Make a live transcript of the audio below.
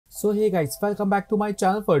So hey guys, welcome back to my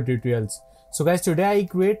channel for tutorials. So guys, today I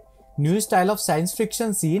create new style of science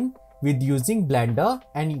fiction scene with using Blender,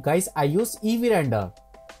 and guys I use Eevee Render.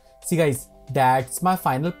 See guys, that's my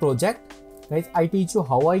final project. Guys, I teach you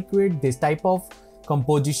how I create this type of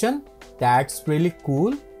composition. That's really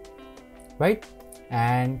cool, right?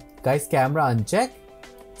 And guys, camera uncheck.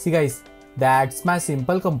 See guys, that's my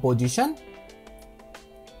simple composition.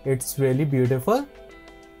 It's really beautiful.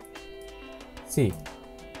 See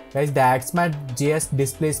guys, that's my JS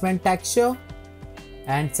displacement texture,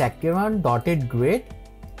 and second one dotted grid,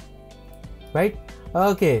 right?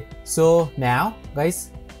 Okay, so now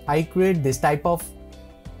guys I create this type of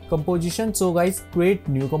composition. So guys, create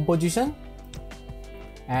new composition,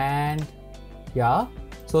 and yeah,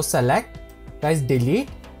 so select guys, delete,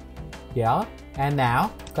 yeah, and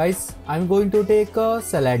now guys I'm going to take a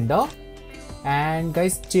cylinder and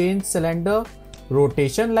guys change cylinder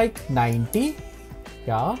rotation like 90,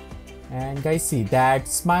 yeah, and guys see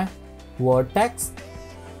that's my vertex.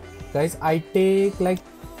 Guys I take like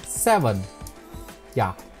 7,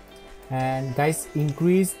 yeah, and guys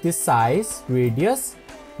increase this size radius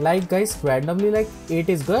like guys randomly like 8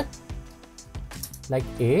 is good, like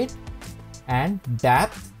 8, and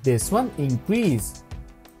depth this one increase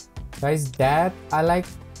guys, depth I like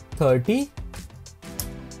 30,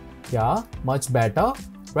 yeah, much better,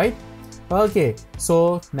 right? Okay,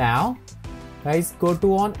 so now guys go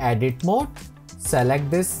to on edit mode, select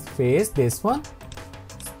this face, this one,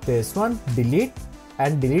 delete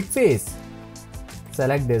and delete face,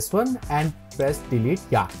 select this one and press delete,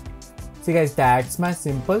 yeah. See guys, that's my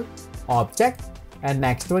simple object. And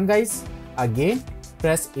next one guys, again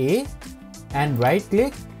press A and right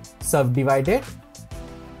click, subdivide it,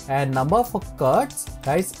 and number of cuts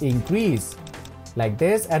guys increase like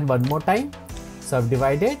this, and one more time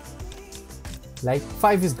subdivide it, like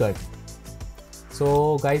 5 is good.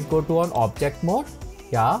 So guys go to on object mode,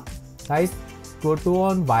 yeah, guys go to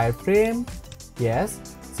on wireframe, yes.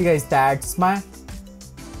 See guys, that's my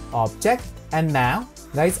object. And now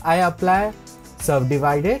guys I apply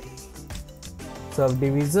subdivided,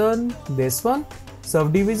 subdivision this one,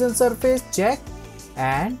 subdivision surface check,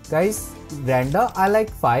 and guys render I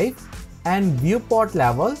like 5, and viewport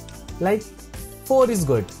level like 4 is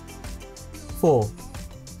good, 4.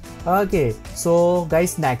 Okay, so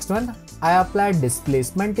guys next one I apply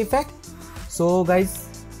displacement effect. So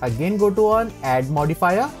guys again go to on add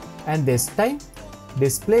modifier, and this time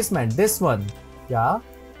displacement this one, yeah,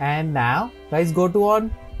 and now guys go to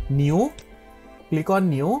on new, click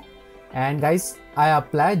on new, and guys I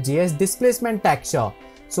apply JS displacement texture.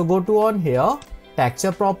 So go to on here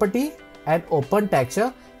texture property and open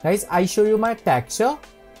texture. Guys I show you my texture.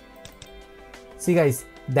 See guys,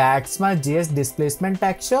 that's my JS displacement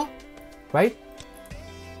texture, right?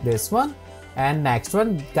 This one. And next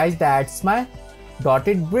one guys, that's my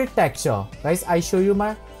dotted grid texture. Guys I show you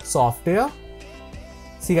my software.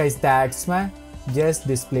 See guys, that's my JS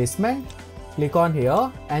displacement. Click on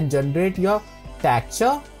here and generate your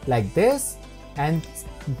texture like this, and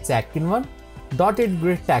second one dotted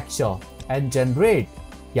grid texture and generate,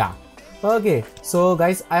 yeah. Okay, so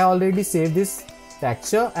guys I already saved this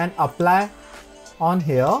texture and apply on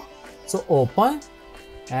here. So open,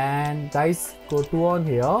 and guys go to on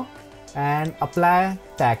here and apply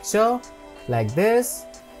texture like this,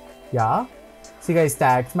 yeah. See guys,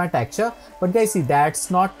 that's my texture, but guys see that's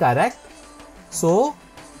not correct. So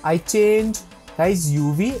I change guys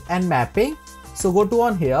UV and mapping. So go to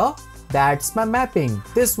on here, that's my mapping,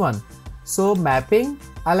 this one. So mapping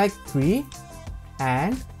I like 3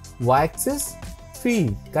 and y-axis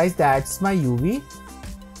 3, guys that's my UV.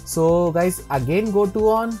 So guys again go to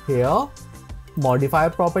on here modifier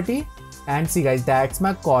property, and see guys that's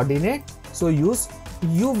my coordinate. So use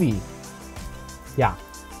UV, yeah.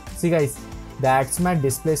 See guys, that's my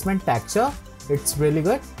displacement texture. It's really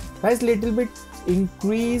good guys. Little bit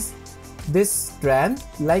increase this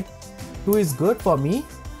strength, like 2 is good for me,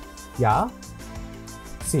 yeah.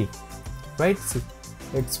 See, right, see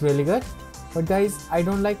it's really good, but guys I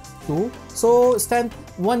don't like 2, so strength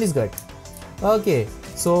 1 is good. Okay,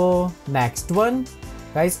 so next one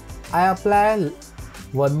guys I apply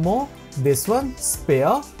one more, this one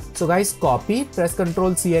sphere. So guys copy, press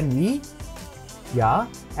Ctrl C and V, yeah,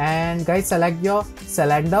 and guys select your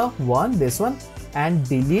cylinder 1, this one, and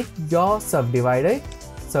delete your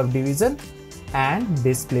subdivision and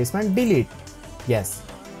displacement, delete, yes.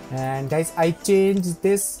 And guys I change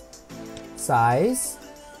this size,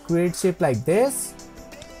 create shape like this,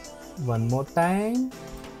 one more time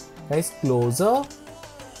guys, closer,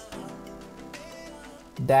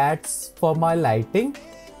 that's for my lighting,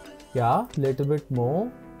 yeah, little bit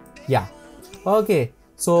more, yeah. Okay,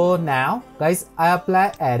 So now guys, I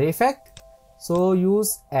apply array effect. So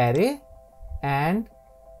use array and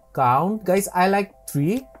count guys, I like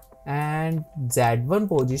 3 and Z1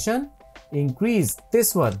 position increase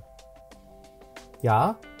this one.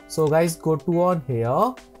 Yeah, so guys go to on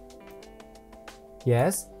here.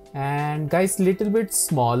 Yes, and guys little bit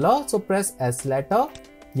smaller, so press S letter.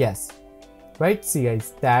 Yes, right, see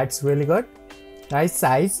guys, that's really good. Guys,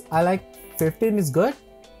 size I like 15 is good.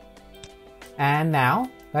 And now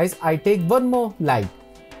guys, I take one more light,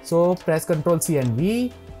 so press Ctrl C and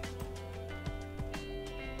V.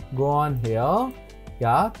 Go on here.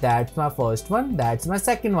 Yeah, that's my first one, that's my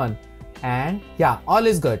second one, and yeah, all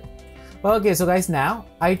is good. Okay, so guys, now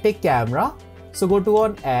I take camera, so go to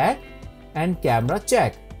on add and camera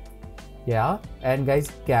check. Yeah, and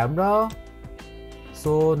guys, camera,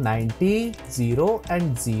 so 90, 0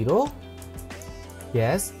 and 0.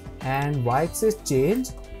 Yes, and y-axis change,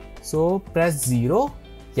 so press 0.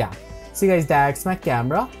 Yeah, see guys, that's my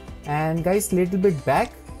camera. And guys, little bit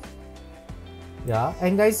back. Yeah,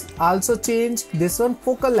 and guys, also change this one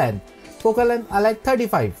focal length. Focal length I like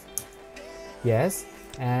 35. Yes,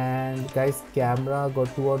 and guys, camera go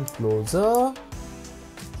to on closer.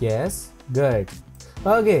 Yes, good.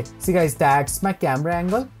 Okay, see guys, that's my camera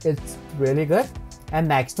angle. It's really good. And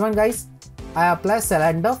next one guys, I apply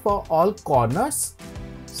cylinder for all corners.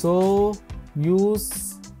 So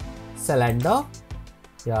use cylinder.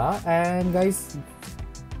 Yeah, and guys,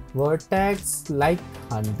 vertex like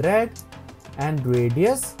 100 and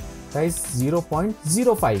radius guys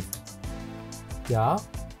 0.05. Yeah,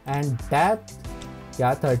 and depth,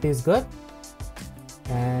 yeah, 30 is good.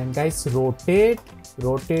 And guys, rotate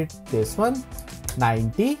this one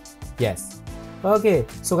 90. Yes. Okay,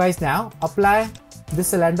 so guys, now apply the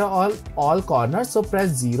cylinder all corners, so press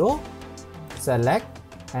 0, select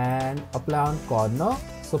and apply on corner,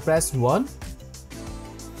 so press 1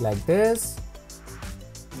 like this,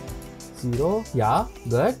 0. Yeah,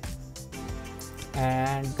 good.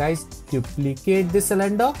 And guys, duplicate the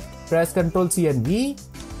cylinder, press Ctrl C and V.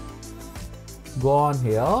 Go on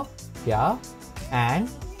here. Yeah, and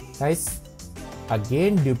guys,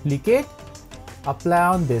 again duplicate, apply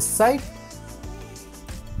on this side,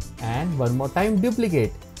 and one more time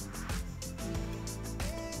duplicate.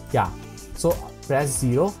 Yeah, so press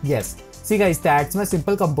 0. Yes, see guys, that's my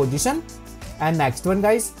simple composition. And next one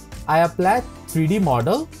guys, I apply 3D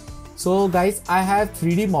model. So guys, I have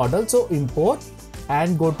 3D model, so import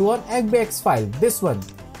and go to an FBX file, this one.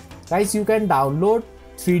 Guys, you can download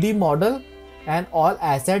 3D model and all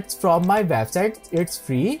assets from my website, it's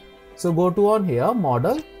free. So go to on here,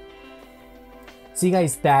 model. See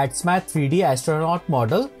guys, that's my 3D astronaut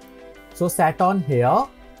model. So set on here.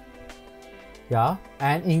 Yeah,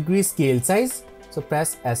 and increase scale size. So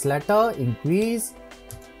press S letter, increase.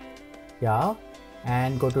 Yeah,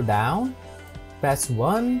 and go to down, press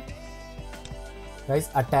 1. Guys,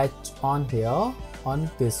 attach on here, on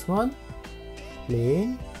this one,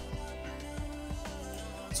 plane.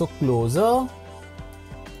 So closer.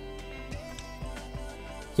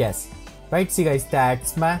 Yes, right, see guys,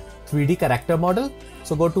 that's my 3D character model.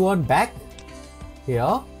 So go to on back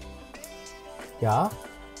here. Yeah,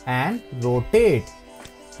 and rotate.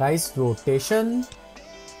 Guys, rotation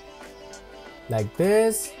like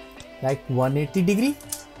this, like 180 degree.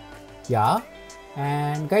 Yeah,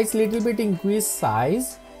 and guys, little bit increase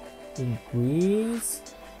size, increase.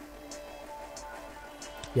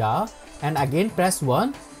 Yeah, and again press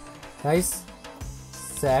 1. Guys,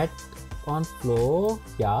 set on floor.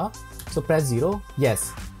 Yeah, so press 0.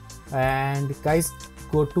 Yes, and guys,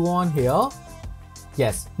 go to on here.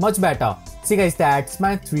 Yes, much better. See guys, that's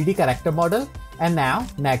my 3D character model. And now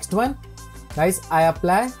next one guys, I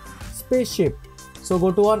apply spaceship. So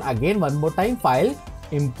go to on again one more time, file,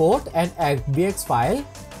 import and FBX file.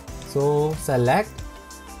 So select,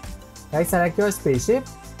 guys, select your spaceship,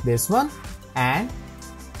 this one, and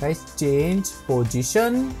guys, change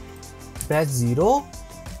position, press 0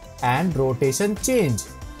 and rotation change.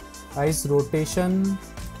 Guys, rotation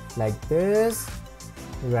like this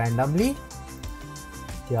randomly.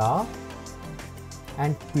 Yeah,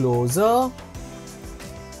 and closer.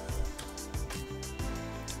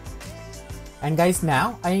 And guys,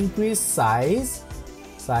 now I increase size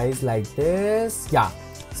like this. Yeah,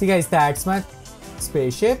 see guys, that's my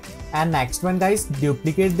spaceship. And next one guys,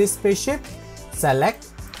 duplicate this spaceship, select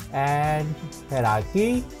and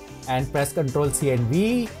hierarchy and press Ctrl C and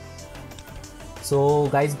V. So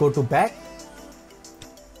guys, go to back.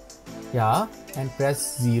 Yeah, and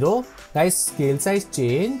press 0. Guys, scale size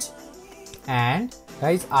change, and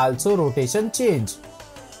guys, also rotation change.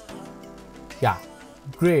 Yeah,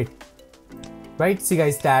 great. Right, see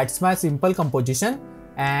guys, that's my simple composition.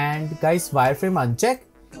 and guys wireframe uncheck.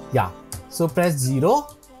 Yeah, so press 0.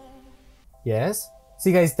 Yes,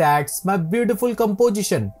 see guys, that's my beautiful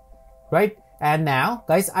composition, right? And now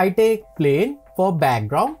guys I take plane for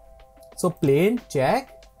background, so plane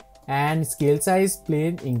check, and scale size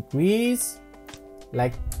plane increase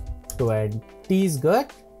like 20 is good,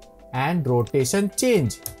 and rotation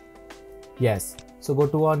change. Yes, so go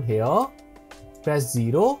to on here, press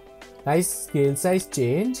 0, guys scale size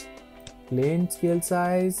change, plane scale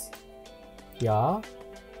size. Yeah,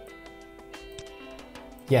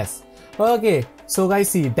 yes. Okay, so guys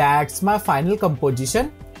see, that's my final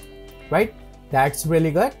composition, right? That's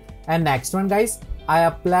really good. And next one guys, I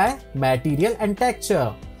apply material and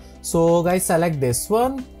texture. So guys select this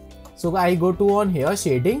one, so I go to on here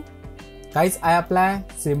shading, guys I apply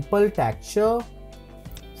simple texture.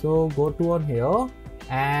 So go to on here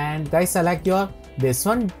and guys select your this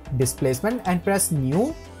one displacement and press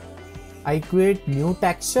new. I create new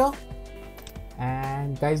texture,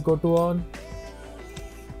 and guys go to on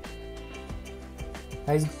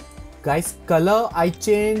guys color I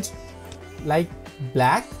change like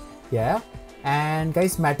black. Yeah, and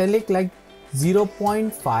guys metallic like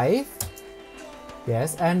 0.5.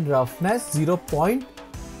 Yes, and roughness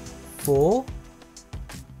 0.4.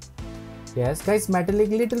 Yes guys, metallic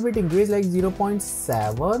little bit increase like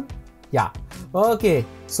 0.7. Yeah, okay.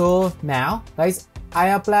 So now guys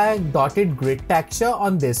I apply dotted grid texture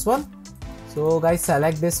on this one. So guys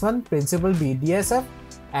select this one, principal BDSF,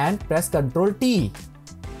 and press Ctrl T.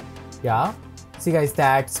 Yeah, see guys,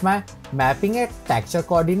 that's my mapping at texture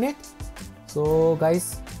coordinate. So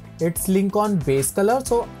guys it's link on base color,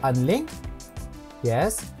 so unlink.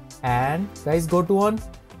 Yes, and guys go to on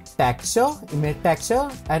texture, image texture,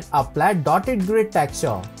 and apply dotted grid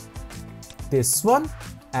texture, this one,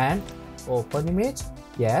 and open image.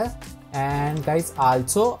 Yeah, and guys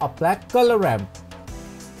also apply color ramp.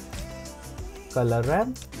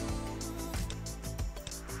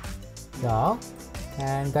 Yeah,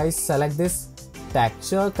 and guys select this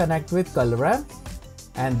texture, connect with color ramp,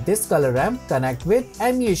 and this color ramp connect with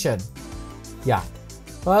animation. Yeah,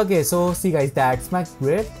 okay. So see guys, that's my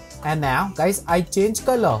grid. And now guys I change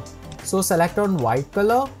color, so select on white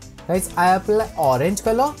color, guys I apply orange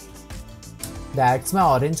color. That's my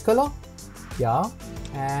orange color. Yeah,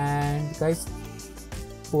 and guys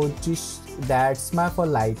position, that's my for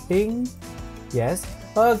lighting. Yes,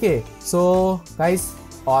 okay. So guys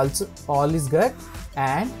also all is good,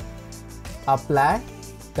 and apply.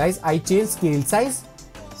 Guys I change scale size,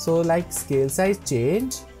 so like scale size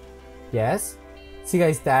change. Yes, see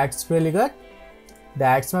guys, that's really good.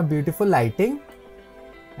 That's my beautiful lighting.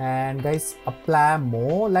 And guys apply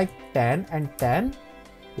more like 10 and 10.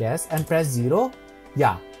 Yes, and press 0.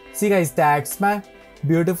 Yeah, see guys, that's my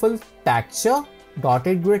beautiful texture,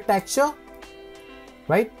 dotted grid texture,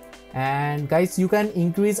 right? And guys you can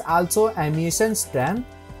increase also animation strength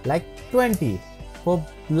like 20 for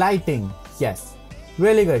lighting. Yes,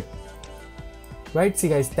 really good, right? See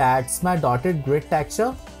guys, that's my dotted grid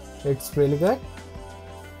texture. It's really good.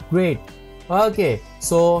 Great. Okay,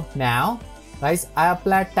 so now guys I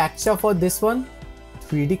apply texture for this one,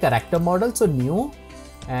 3D character model, so new.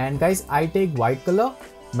 And guys I take white color,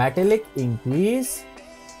 metallic increase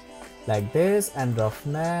like this, and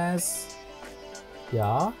roughness.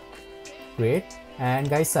 Yeah, great. And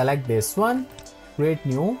guys select this one, create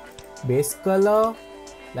new base color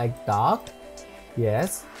like dark.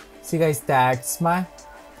 Yes, see guys, that's my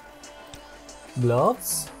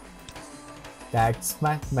gloves. That's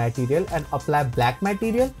my material, and apply black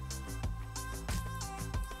material.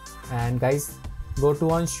 And guys go to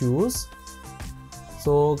on shoes,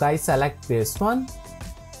 so guys select this one,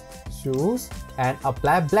 shoes, and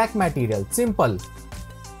apply black material. Simple,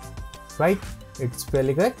 right? It's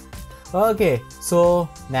really good. Okay, so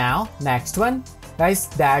now next one guys,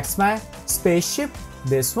 that's my spaceship,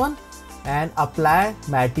 this one, and apply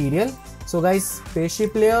material. So guys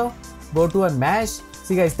spaceship layer, go to a mesh.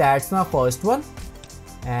 See guys, that's my first one.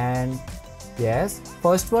 And yes,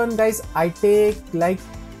 first one guys I take like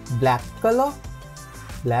black color,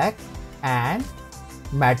 black, and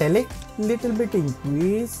metallic little bit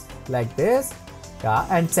increase like this. Yeah,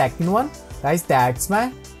 and second one guys, that's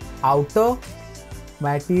my outer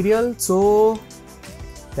material, so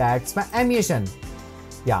that's my animation.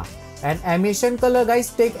 Yeah, and animation color guys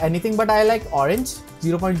take anything, but I like orange,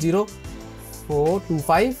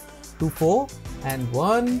 0.0425 to 4 and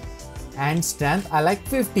 1, and strength I like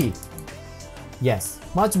 50. Yes,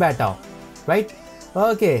 much better, right?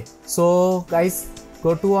 Okay, so guys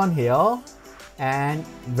go to on here, and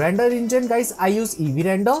render engine guys I use Eevee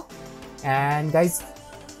Render. And guys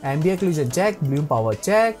ambient occlusion check, bloom power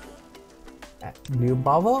check, blue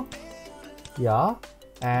power. Yeah,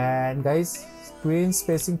 and guys, screen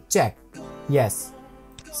spacing check. Yes.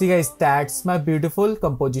 See guys, that's my beautiful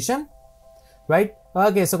composition, right?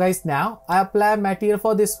 Okay, so guys, now I apply material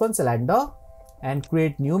for this one, cylinder, and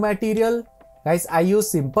create new material. Guys, I use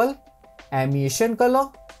simple animation color.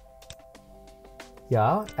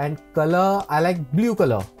 Yeah, and color I like blue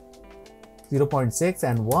color, 0.6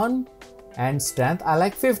 and 1, and strength I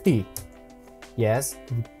like 50. Yes,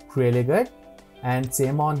 really good. And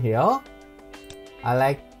same on here, I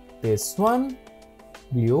like this one,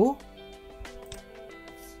 blue.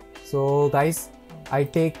 So guys, I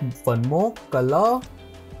take one more color,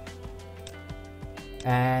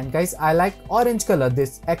 and guys, I like orange color.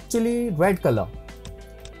 This actually red color,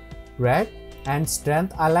 red, and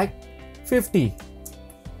strength I like 50.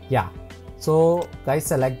 Yeah, so guys,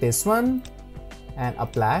 select this one and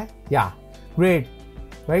apply. Yeah, great,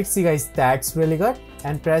 right? See guys, that's really good.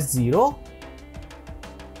 And press 0.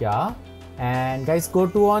 Yeah, and guys, go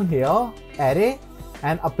to on here, array,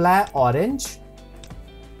 and apply orange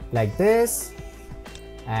like this,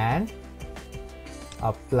 and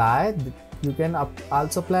apply. You can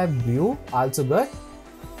also apply blue, also good,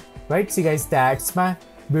 right? See guys, that's my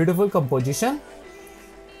beautiful composition,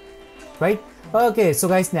 right? Okay, so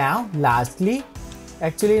guys, now lastly,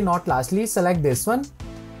 actually not lastly, select this one,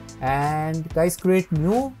 and guys, create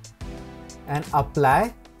new and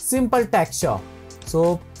apply simple texture.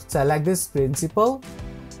 So select this principle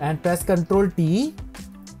and press Ctrl T.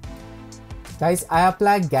 Guys, I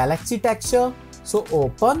apply galaxy texture, so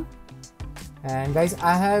open, and guys,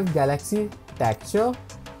 I have galaxy texture.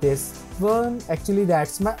 This one, actually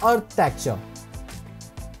that's my earth texture.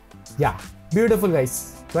 Yeah, beautiful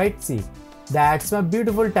guys, right? See, that's my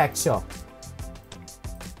beautiful texture,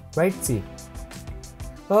 right? See.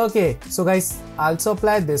 Okay, so guys, also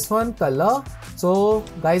apply this one color. So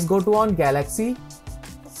guys, go to on galaxy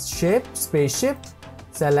shape, spaceship,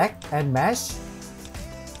 select and mesh.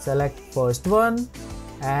 Select first one,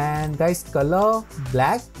 and guys, color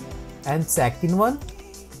black, and second one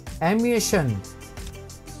animation.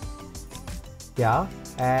 Yeah,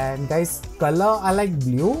 and guys, color I like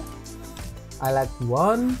blue, I like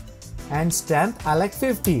 1, and strength I like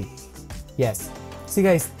 50. Yes, see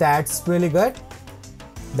guys, that's really good.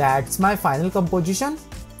 That's my final composition,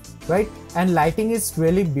 right? And lighting is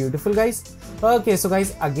really beautiful guys. Okay, so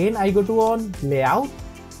guys, again I go to on layout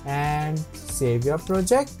and save your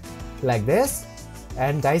project like this,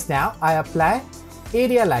 and guys, now I apply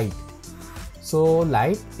area light. So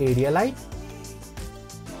light, area light.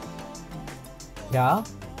 Yeah,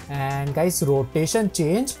 and guys, rotation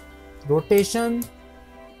change,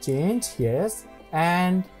 yes,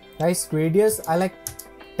 and guys, radius I like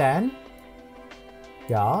 10.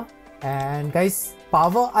 Yeah, and guys,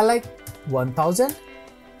 power I like 1000.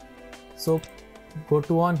 So go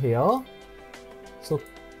to on here, so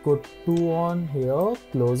go to on here,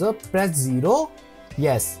 close up, press 0.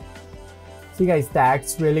 Yes, see guys,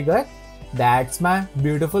 that's really good. That's my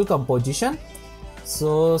beautiful composition.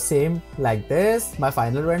 So same like this, my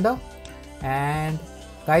final render, and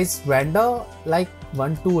guys, render like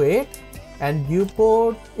 128, and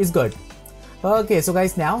viewport is good. Okay, so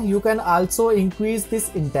guys, now you can also increase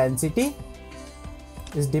this intensity.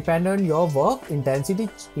 It's dependent on your work. Intensity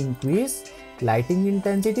increase, lighting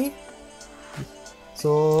intensity.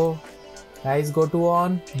 So guys, go to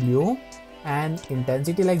on blue and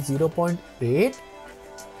intensity like 0.8,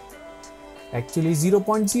 actually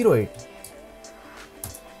 0.08.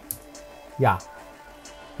 Yeah,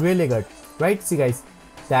 really good, right? See guys,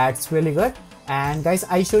 that's really good. And guys,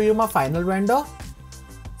 I show you my final render.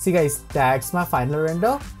 See guys, that's my final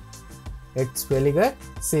render. It's really good,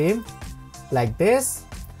 same like this.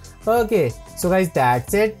 Okay, so guys,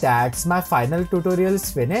 that's it. That's my final tutorial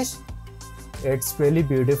is finished. It's really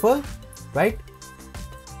beautiful, right?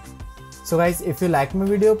 So guys, if you like my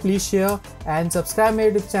video, please share and subscribe my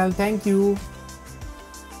YouTube channel. Thank you.